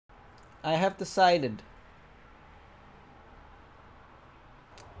I have decided.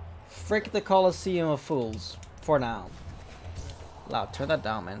 Frick the Colosseum of Fools. For now. Loud. Turn that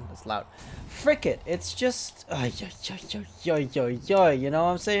down, man. It's loud. Frick it. It's just... You know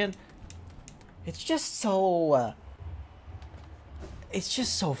what I'm saying? It's just so... it's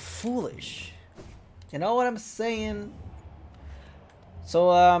just so foolish. You know what I'm saying? So,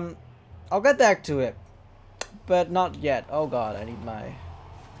 I'll get back to it. But not yet. Oh god, I need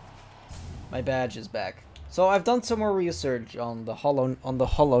my badges back. So I've done some more research on the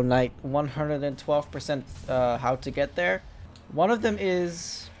Hollow Knight 112% how to get there. One of them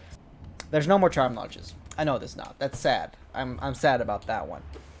is there's no more charm launches. I know this now. That's sad. I'm sad about that one.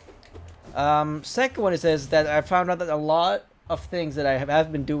 Second one is that I found out that a lot of things that I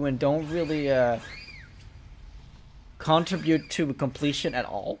have been doing don't really contribute to completion at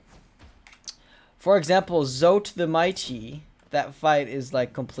all. For example, Zote the Mighty, that fight is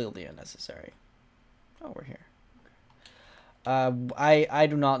like completely unnecessary. Oh, we're here. I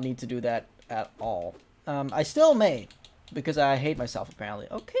do not need to do that at all. I still may, because I hate myself apparently.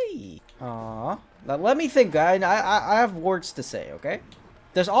 Okay. Now let me think. I have words to say. Okay.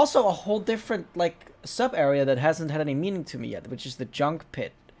 There's also a whole different like sub area that hasn't had any meaning to me yet, which is the Junk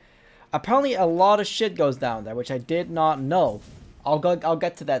Pit. Apparently, a lot of shit goes down there, which I did not know. I'll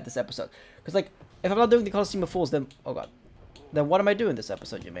get to that this episode. Cause like, if I'm not doing the Colosseum of Fools, then oh god, then what am I doing this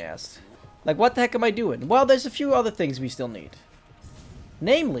episode? You may ask. Like, what the heck am I doing? Well, there's a few other things we still need.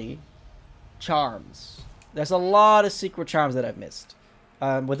 Namely, charms. There's a lot of secret charms that I've missed.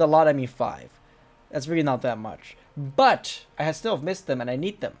 With a lot, I mean 5. That's really not that much. But I still have missed them, and I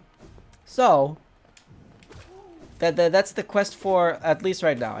need them. So, that's the quest for, at least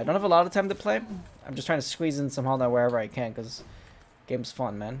right now. I don't have a lot of time to play. I'm just trying to squeeze in some Hollow wherever I can, because game's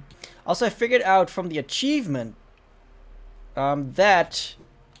fun, man. Also, I figured out from the achievement that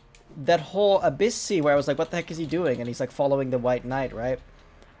whole Abyss Sea where I was like, what the heck is he doing? And he's like following the White Knight, right?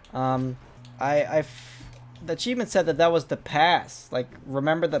 The achievement said that was the past. Like,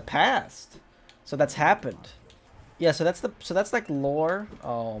 remember the past. So that's happened. Yeah, so that's like lore.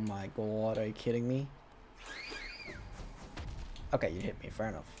 Oh my god, are you kidding me? Okay, you hit me, fair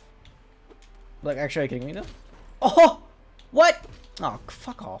enough. Like, actually, are you kidding me though? Oh! What? Oh,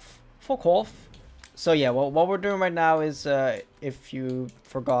 fuck off. Fuck off. So yeah, well, what we're doing right now is, if you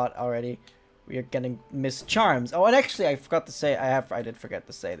forgot already, we are getting missed charms. Oh, and actually, I forgot to say, I did forget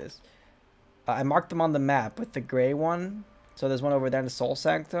to say this. I marked them on the map with the gray one. So there's one over there in the Soul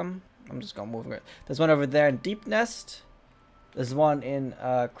Sanctum. I'm just gonna move it. There's one over there in Deep Nest. There's one in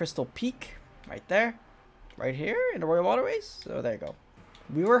Crystal Peak, right there, right here in the Royal Waterways. So there you go.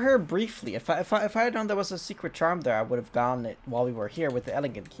 We were here briefly. If I had known there was a secret charm there, I would have gotten it while we were here with the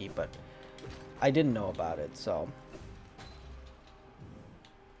Elegant Key, but I didn't know about it, so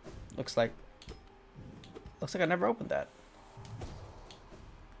looks like I never opened that.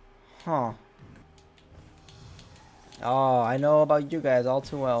 Huh. Oh, I know about you guys all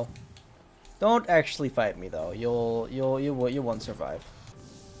too well. Don't actually fight me though. You won't survive.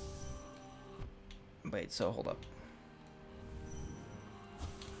 Wait, so hold up.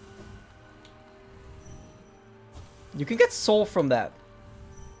 You can get soul from that.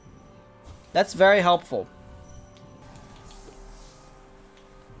 That's very helpful.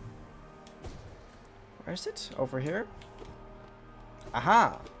 Where is it? Over here?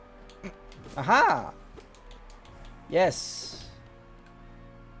 Aha! Aha! Yes.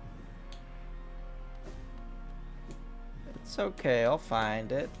 It's okay, I'll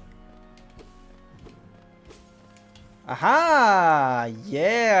find it. Aha!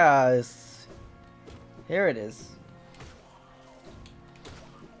 Yes! Here it is.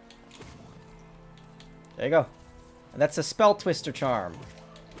 There you go. And that's a Spell Twister charm.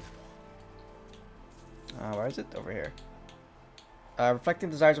 Where is it? Over here. Reflecting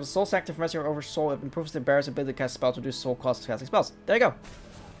desires of soul sanctum from over soul. It improves the bearer's ability to cast spells to reduce soul cost of casting spells. There you go.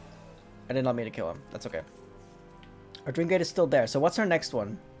 I did not mean to kill him. That's okay. Our Dream Gate is still there. So what's our next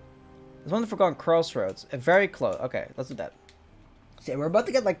one? There's one in Forgotten Crossroads. Very close. Okay, let's do that. See, we're about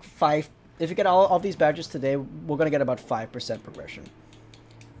to get like 5. If we get all these badges today, we're gonna get about 5% progression.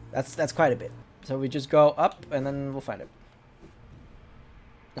 That's quite a bit. So we just go up and then we'll find it.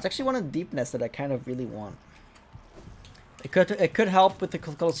 It's actually one of the Deep Nests that I kind of really want. It could help with the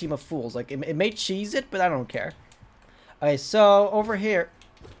Colosseum of Fools. Like it may cheese it, but I don't care. Okay, so over here,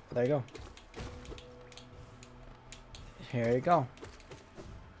 there you go. Here you go.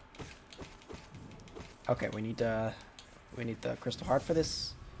 Okay, we need the Crystal Heart for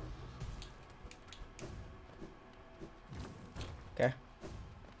this. Okay.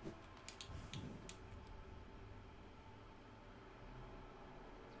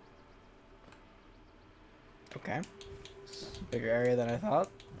 Okay. It's a bigger area than I thought.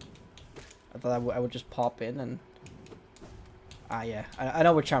 I thought I would just pop in and... Ah, yeah. I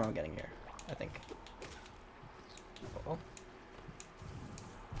know which charm I'm getting here, I think. Uh-oh.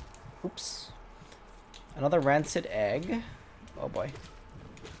 Oops. Another rancid egg. Oh, boy.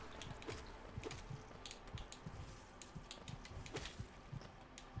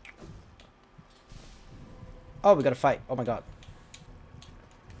 Oh, we gotta fight. Oh, my God.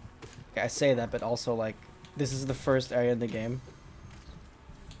 Okay, I say that, but also, like, this is the first area in the game.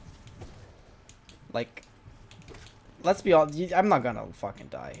 Like, let's be honest, I'm not gonna fucking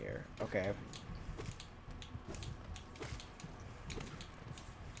die here, okay?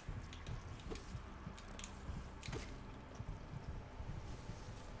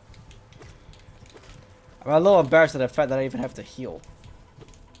 I'm a little embarrassed at the fact that I even have to heal.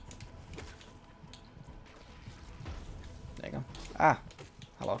 There you go. Ah,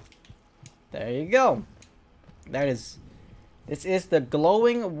 hello. There you go. That is... This is the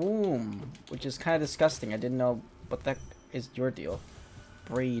glowing womb, which is kind of disgusting. I didn't know what that is your deal.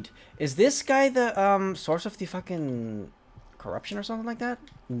 Breed. Is this guy the source of the fucking corruption or something like that?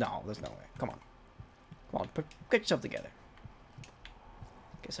 No, there's no way. Come on. Come on, get yourself together.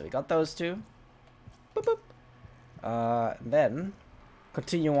 Okay, so we got those two. Boop, boop. Then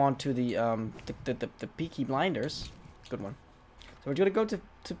continue on to the Peaky Blinders. Good one. So we're gonna go to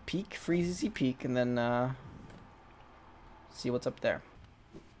Peak, Freezy Peak, and then see what's up there.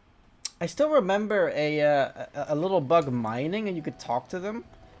 I still remember a little bug mining, and you could talk to them,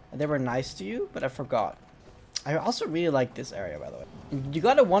 and they were nice to you, but I forgot. I also really like this area, by the way. You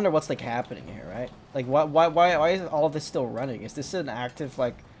gotta wonder what's like happening here, right? Like, why is all of this still running? Is this an active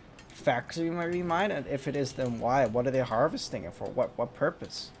like factory we mine? And if it is, then why? What are they harvesting it for? What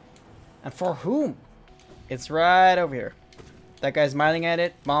purpose? And for whom? It's right over here. That guy's mining at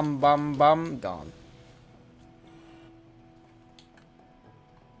it. Bum bum bum. Gone.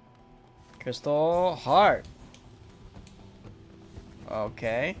 Crystal heart.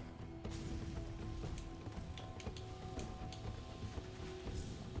 Okay.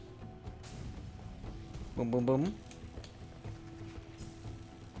 Boom, boom, boom.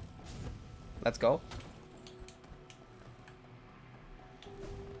 Let's go.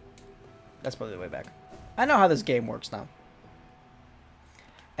 That's probably the way back. I know how this game works now.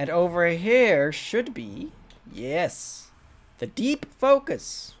 And over here should be... Yes. The deep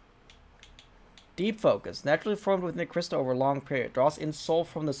focus. Deep focus. Naturally formed within the crystal over a long period. Draws in soul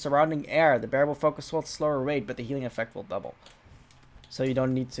from the surrounding air. The bearable focus will at a slower rate, but the healing effect will double. So you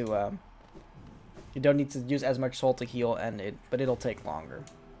don't need to... you don't need to use as much soul to heal, but it'll take longer.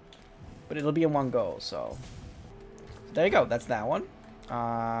 But it'll be in one go, so... There you go, that's that one.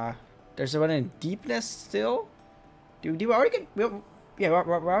 There's one in Deepness still. Do we already get... we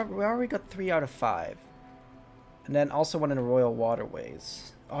already got 3 out of 5. And then also one in the Royal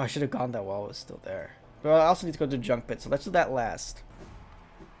Waterways. Oh, I should have gone that while it was still there. But I also need to go to the Junk Pit, so let's do that last.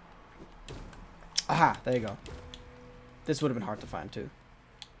 Aha, there you go. This would have been hard to find, too.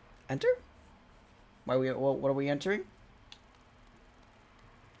 Enter? What are we entering?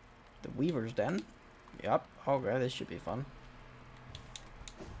 The Weaver's Den. Yep. Okay, this should be fun.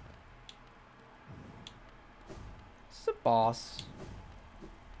 It's a boss.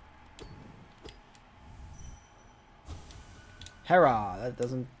 Hera. That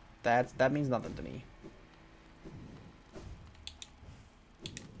doesn't. That means nothing to me.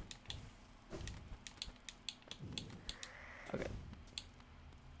 Okay.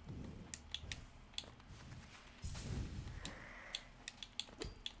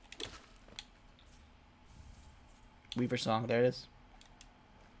 Weaver song, there it is.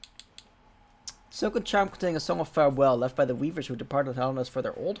 Silken charm containing a song of farewell left by the weavers who departed Hellas for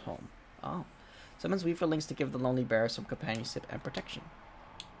their old home. Oh. Summons weaverlings to give the lonely bear some companionship and protection.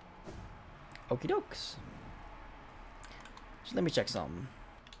 Okie dokes. So let me check some.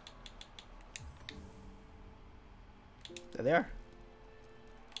 There they are.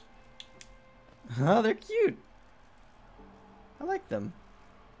 Oh, they're cute. I like them.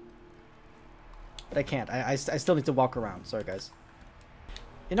 But I can't. I still need to walk around. Sorry, guys.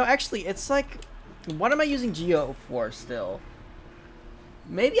 You know, actually, it's like... What am I using Geo for still?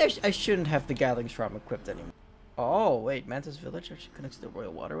 Maybe I shouldn't have the Gathering Shroud equipped anymore. Oh, wait. Mantis Village actually connects to the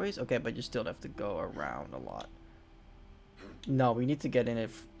Royal Waterways? Okay, but you still have to go around a lot. No, we need to get in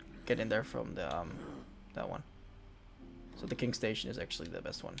there from the, that one. So the King Station is actually the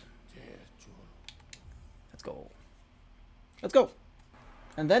best one. Let's go. Let's go!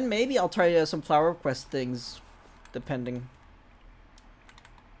 And then maybe I'll try some flower quest things, depending.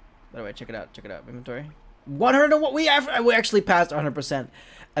 By the way, check it out. Check it out. Inventory. 100. We actually passed 100%,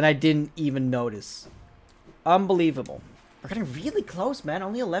 and I didn't even notice. Unbelievable. We're getting really close, man.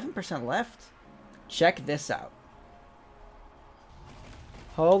 Only 11% left. Check this out.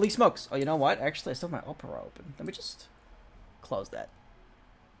 Holy smokes. Oh, you know what? Actually, I still have my Opera open. Let me just close that.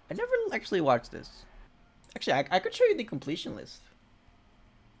 I never actually watched this. Actually, I could show you the completion list.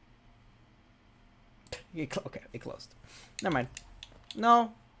 Okay, it closed. Never mind.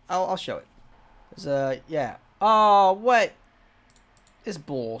 No, I'll show it. There's yeah. Oh, what? This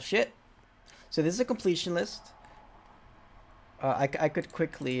bullshit. So this is a completion list. I could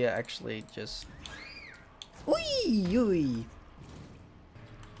quickly actually just... Ooh.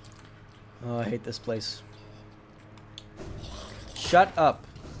 Oh, I hate this place. Shut up.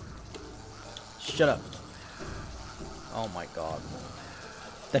 Shut up. Oh my god.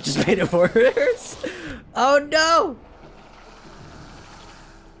 That just made it worse. Oh no!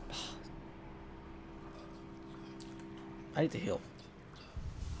 I need to heal.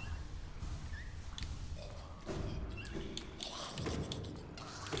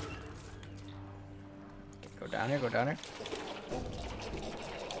 Okay, go down here, go down here.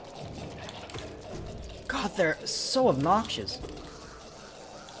 God, they're so obnoxious.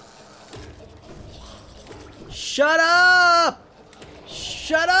 Shut up!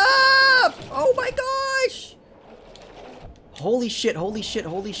 Shut up! Oh my gosh! Holy shit, holy shit,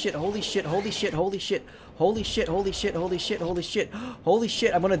 holy shit, holy shit, holy shit, holy shit. Holy shit, holy shit, holy shit, holy shit. Holy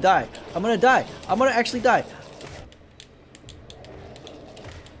shit, I'm gonna die. I'm gonna die. I'm gonna actually die.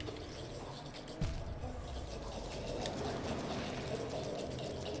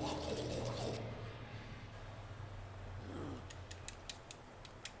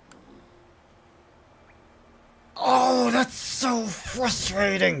 Oh, that's so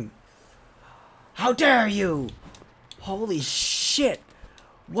frustrating. How dare you? Holy shit.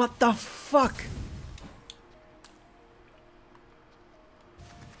 What the fuck?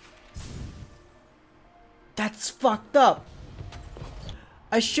 That's fucked up.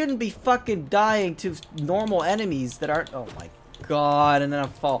 I shouldn't be fucking dying to normal enemies that aren't... Oh my god, and then I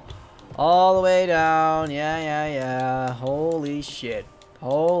fall all the way down. Yeah. Holy shit.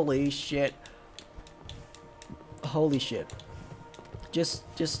 Holy shit. Holy shit. Just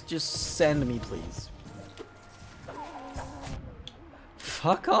send me, please.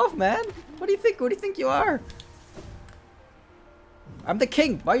 Fuck off, man. What do you think? What do you think you are? I'm the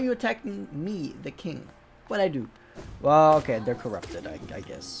king. Why are you attacking me, the king? What'd I do? Well, okay, they're corrupted, I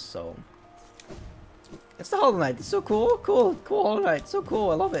guess, so... It's the Hollow Knight. It's so cool. Cool Hollow Knight. So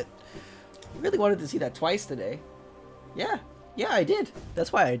cool. I love it. I really wanted to see that twice today. Yeah, I did.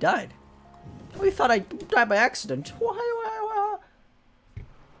 That's why I died. Oh, you thought I died by accident.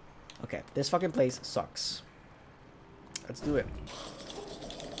 Okay, this fucking place sucks. Let's do it.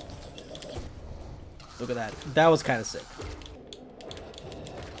 Look at that. That was kind of sick.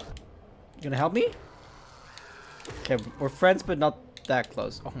 You gonna help me? Okay, we're friends, but not that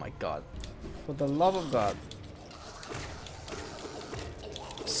close. Oh my god. For the love of God.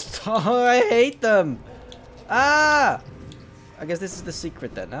 Stop, I hate them. Ah! I guess this is the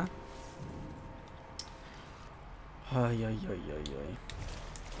secret then, huh? Ay.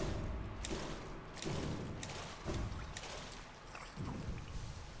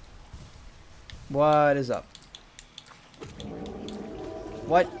 What is up?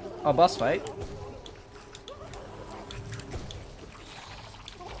 What? A boss fight?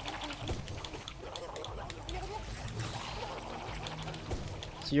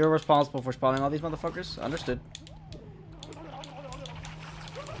 So you're responsible for spawning all these motherfuckers? Understood.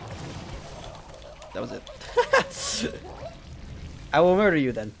 That was it. I will murder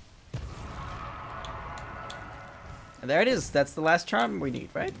you then. And there it is. That's the last charm we need,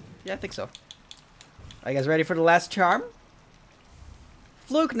 right? Yeah, I think so. Are you guys ready for the last charm?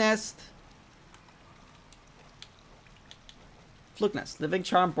 Fluke Nest. Fluke Nest. Living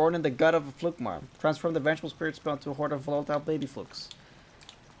charm born in the gut of a fluke marm. Transform the vengeful spirit spell into a horde of volatile baby flukes.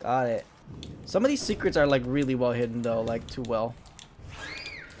 Got it. Some of these secrets are like really well hidden though, like too well.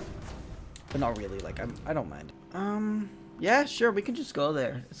 But not really, like I don't mind. Yeah, sure, we can just go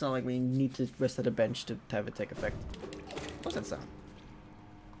there. It's not like we need to rest at a bench to have it take effect. What's that sound?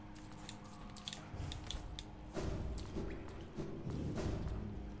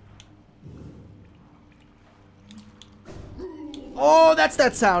 Oh, that's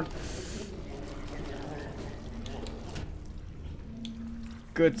that sound.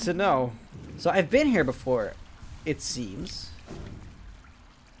 Good to know. So I've been here before, it seems.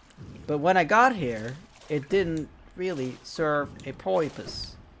 But when I got here, it didn't really serve a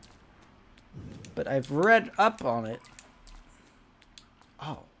purpose. But I've read up on it.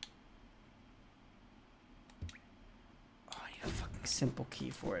 Oh. Oh, I need a fucking simple key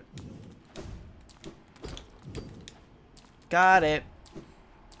for it. Got it.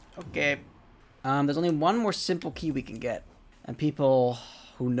 Okay. There's only one more simple key we can get. And people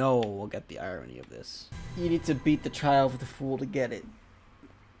who know will get the irony of this. You need to beat the trial of the fool to get it.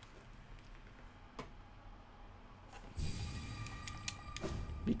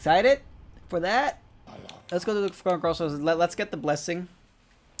 You excited for that? Let's go to the front crossroads. Let's get the blessing.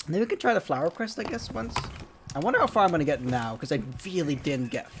 And then we can try the flower quest, I guess, once. I wonder how far I'm gonna get now, because I really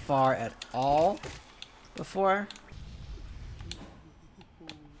didn't get far at all before.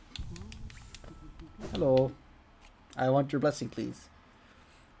 Hello. I want your blessing, please.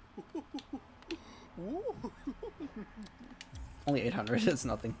 Only 800, it's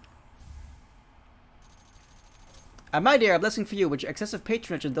nothing. My dear, a blessing for you. With your excessive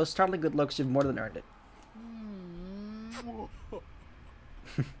patronage and those startling good looks, you've more than earned it.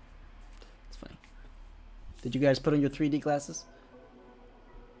 It's funny. Did you guys put on your 3D glasses?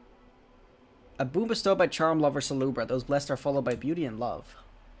 A boon bestowed by charm lover Salubra. Those blessed are followed by beauty and love.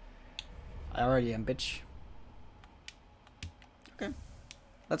 I already am, bitch. Okay.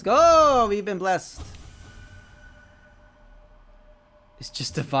 Let's go! We've been blessed. It's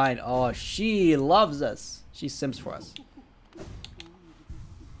just divine. Oh, she loves us. She sims for us.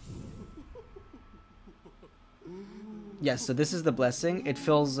 Yes, so this is the blessing. It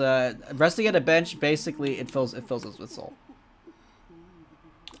fills resting at a bench, basically it fills us with soul.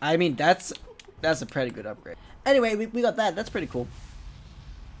 I mean, that's a pretty good upgrade. Anyway, we got that. That's pretty cool.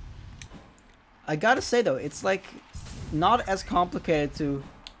 I gotta say though, it's like not as complicated to...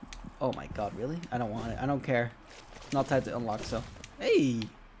 Oh my god, really? I don't want it. I don't care. It's not time to unlock, so... Hey!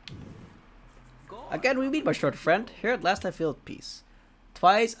 Again, we meet, my short friend. Here at last I feel at peace.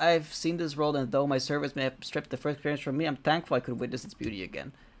 Twice I've seen this world, and though my service may have stripped the first experience from me, I'm thankful I could witness its beauty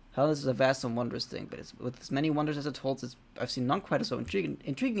again. Hell, this is a vast and wondrous thing, but with as many wonders as it holds, I've seen none quite as so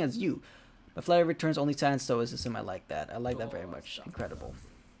intriguing as you. My flight returns only silent stoicism. I like that. I like that very much. Incredible.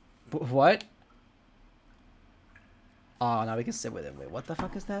 What? Oh, now we can sit with him. Wait, what the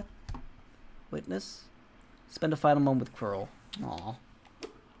fuck is that? Witness? Spend a final moment with Quirrell. Aw.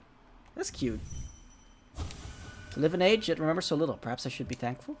 That's cute. To live in age, yet remember so little. Perhaps I should be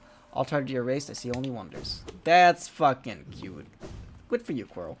thankful? All tired to your race, I see only wonders. That's fucking cute. Good for you,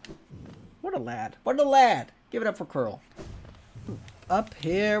 Quirrell. What a lad. What a lad. Give it up for Quirrell. Up,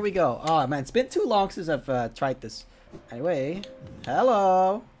 here we go. Oh, man, it's been too long since I've tried this. Anyway,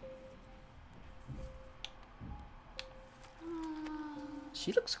 hello.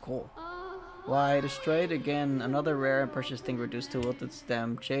 She looks cool. Why, destroyed again, another rare and precious thing reduced to a wilted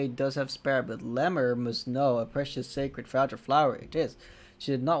stem. Jade does have spare, but Lemmer must know a precious, sacred, fragile flower it is.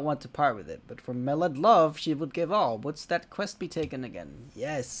 She did not want to part with it, but for Melod love, she would give all. Wouldst that quest be taken again?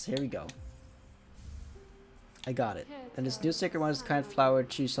 Yes, here we go. I got it. And this new sacred one is kind flower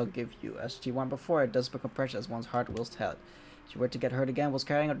she shall give you. As she won before, it does become precious as one's heart wills tell it. If you were to get hurt again, was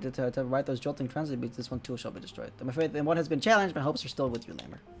carrying out to write those jolting transit beats, this one too shall be destroyed. I'm afraid the one has been challenged, my hopes are still with you,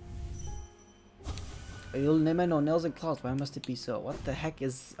 Lemmer. You'll name no nails and claws. Why must it be so? What the heck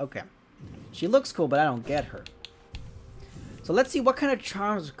is... Okay. She looks cool, but I don't get her. So let's see what kind of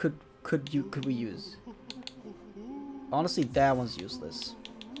charms could we use. Honestly, that one's useless.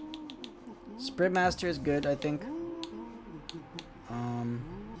 Spirit Master is good, I think.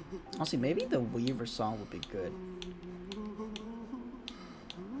 Honestly, maybe the Weaver song would be good.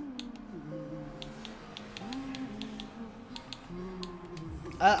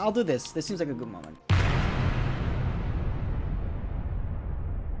 I'll do this. This seems like a good moment.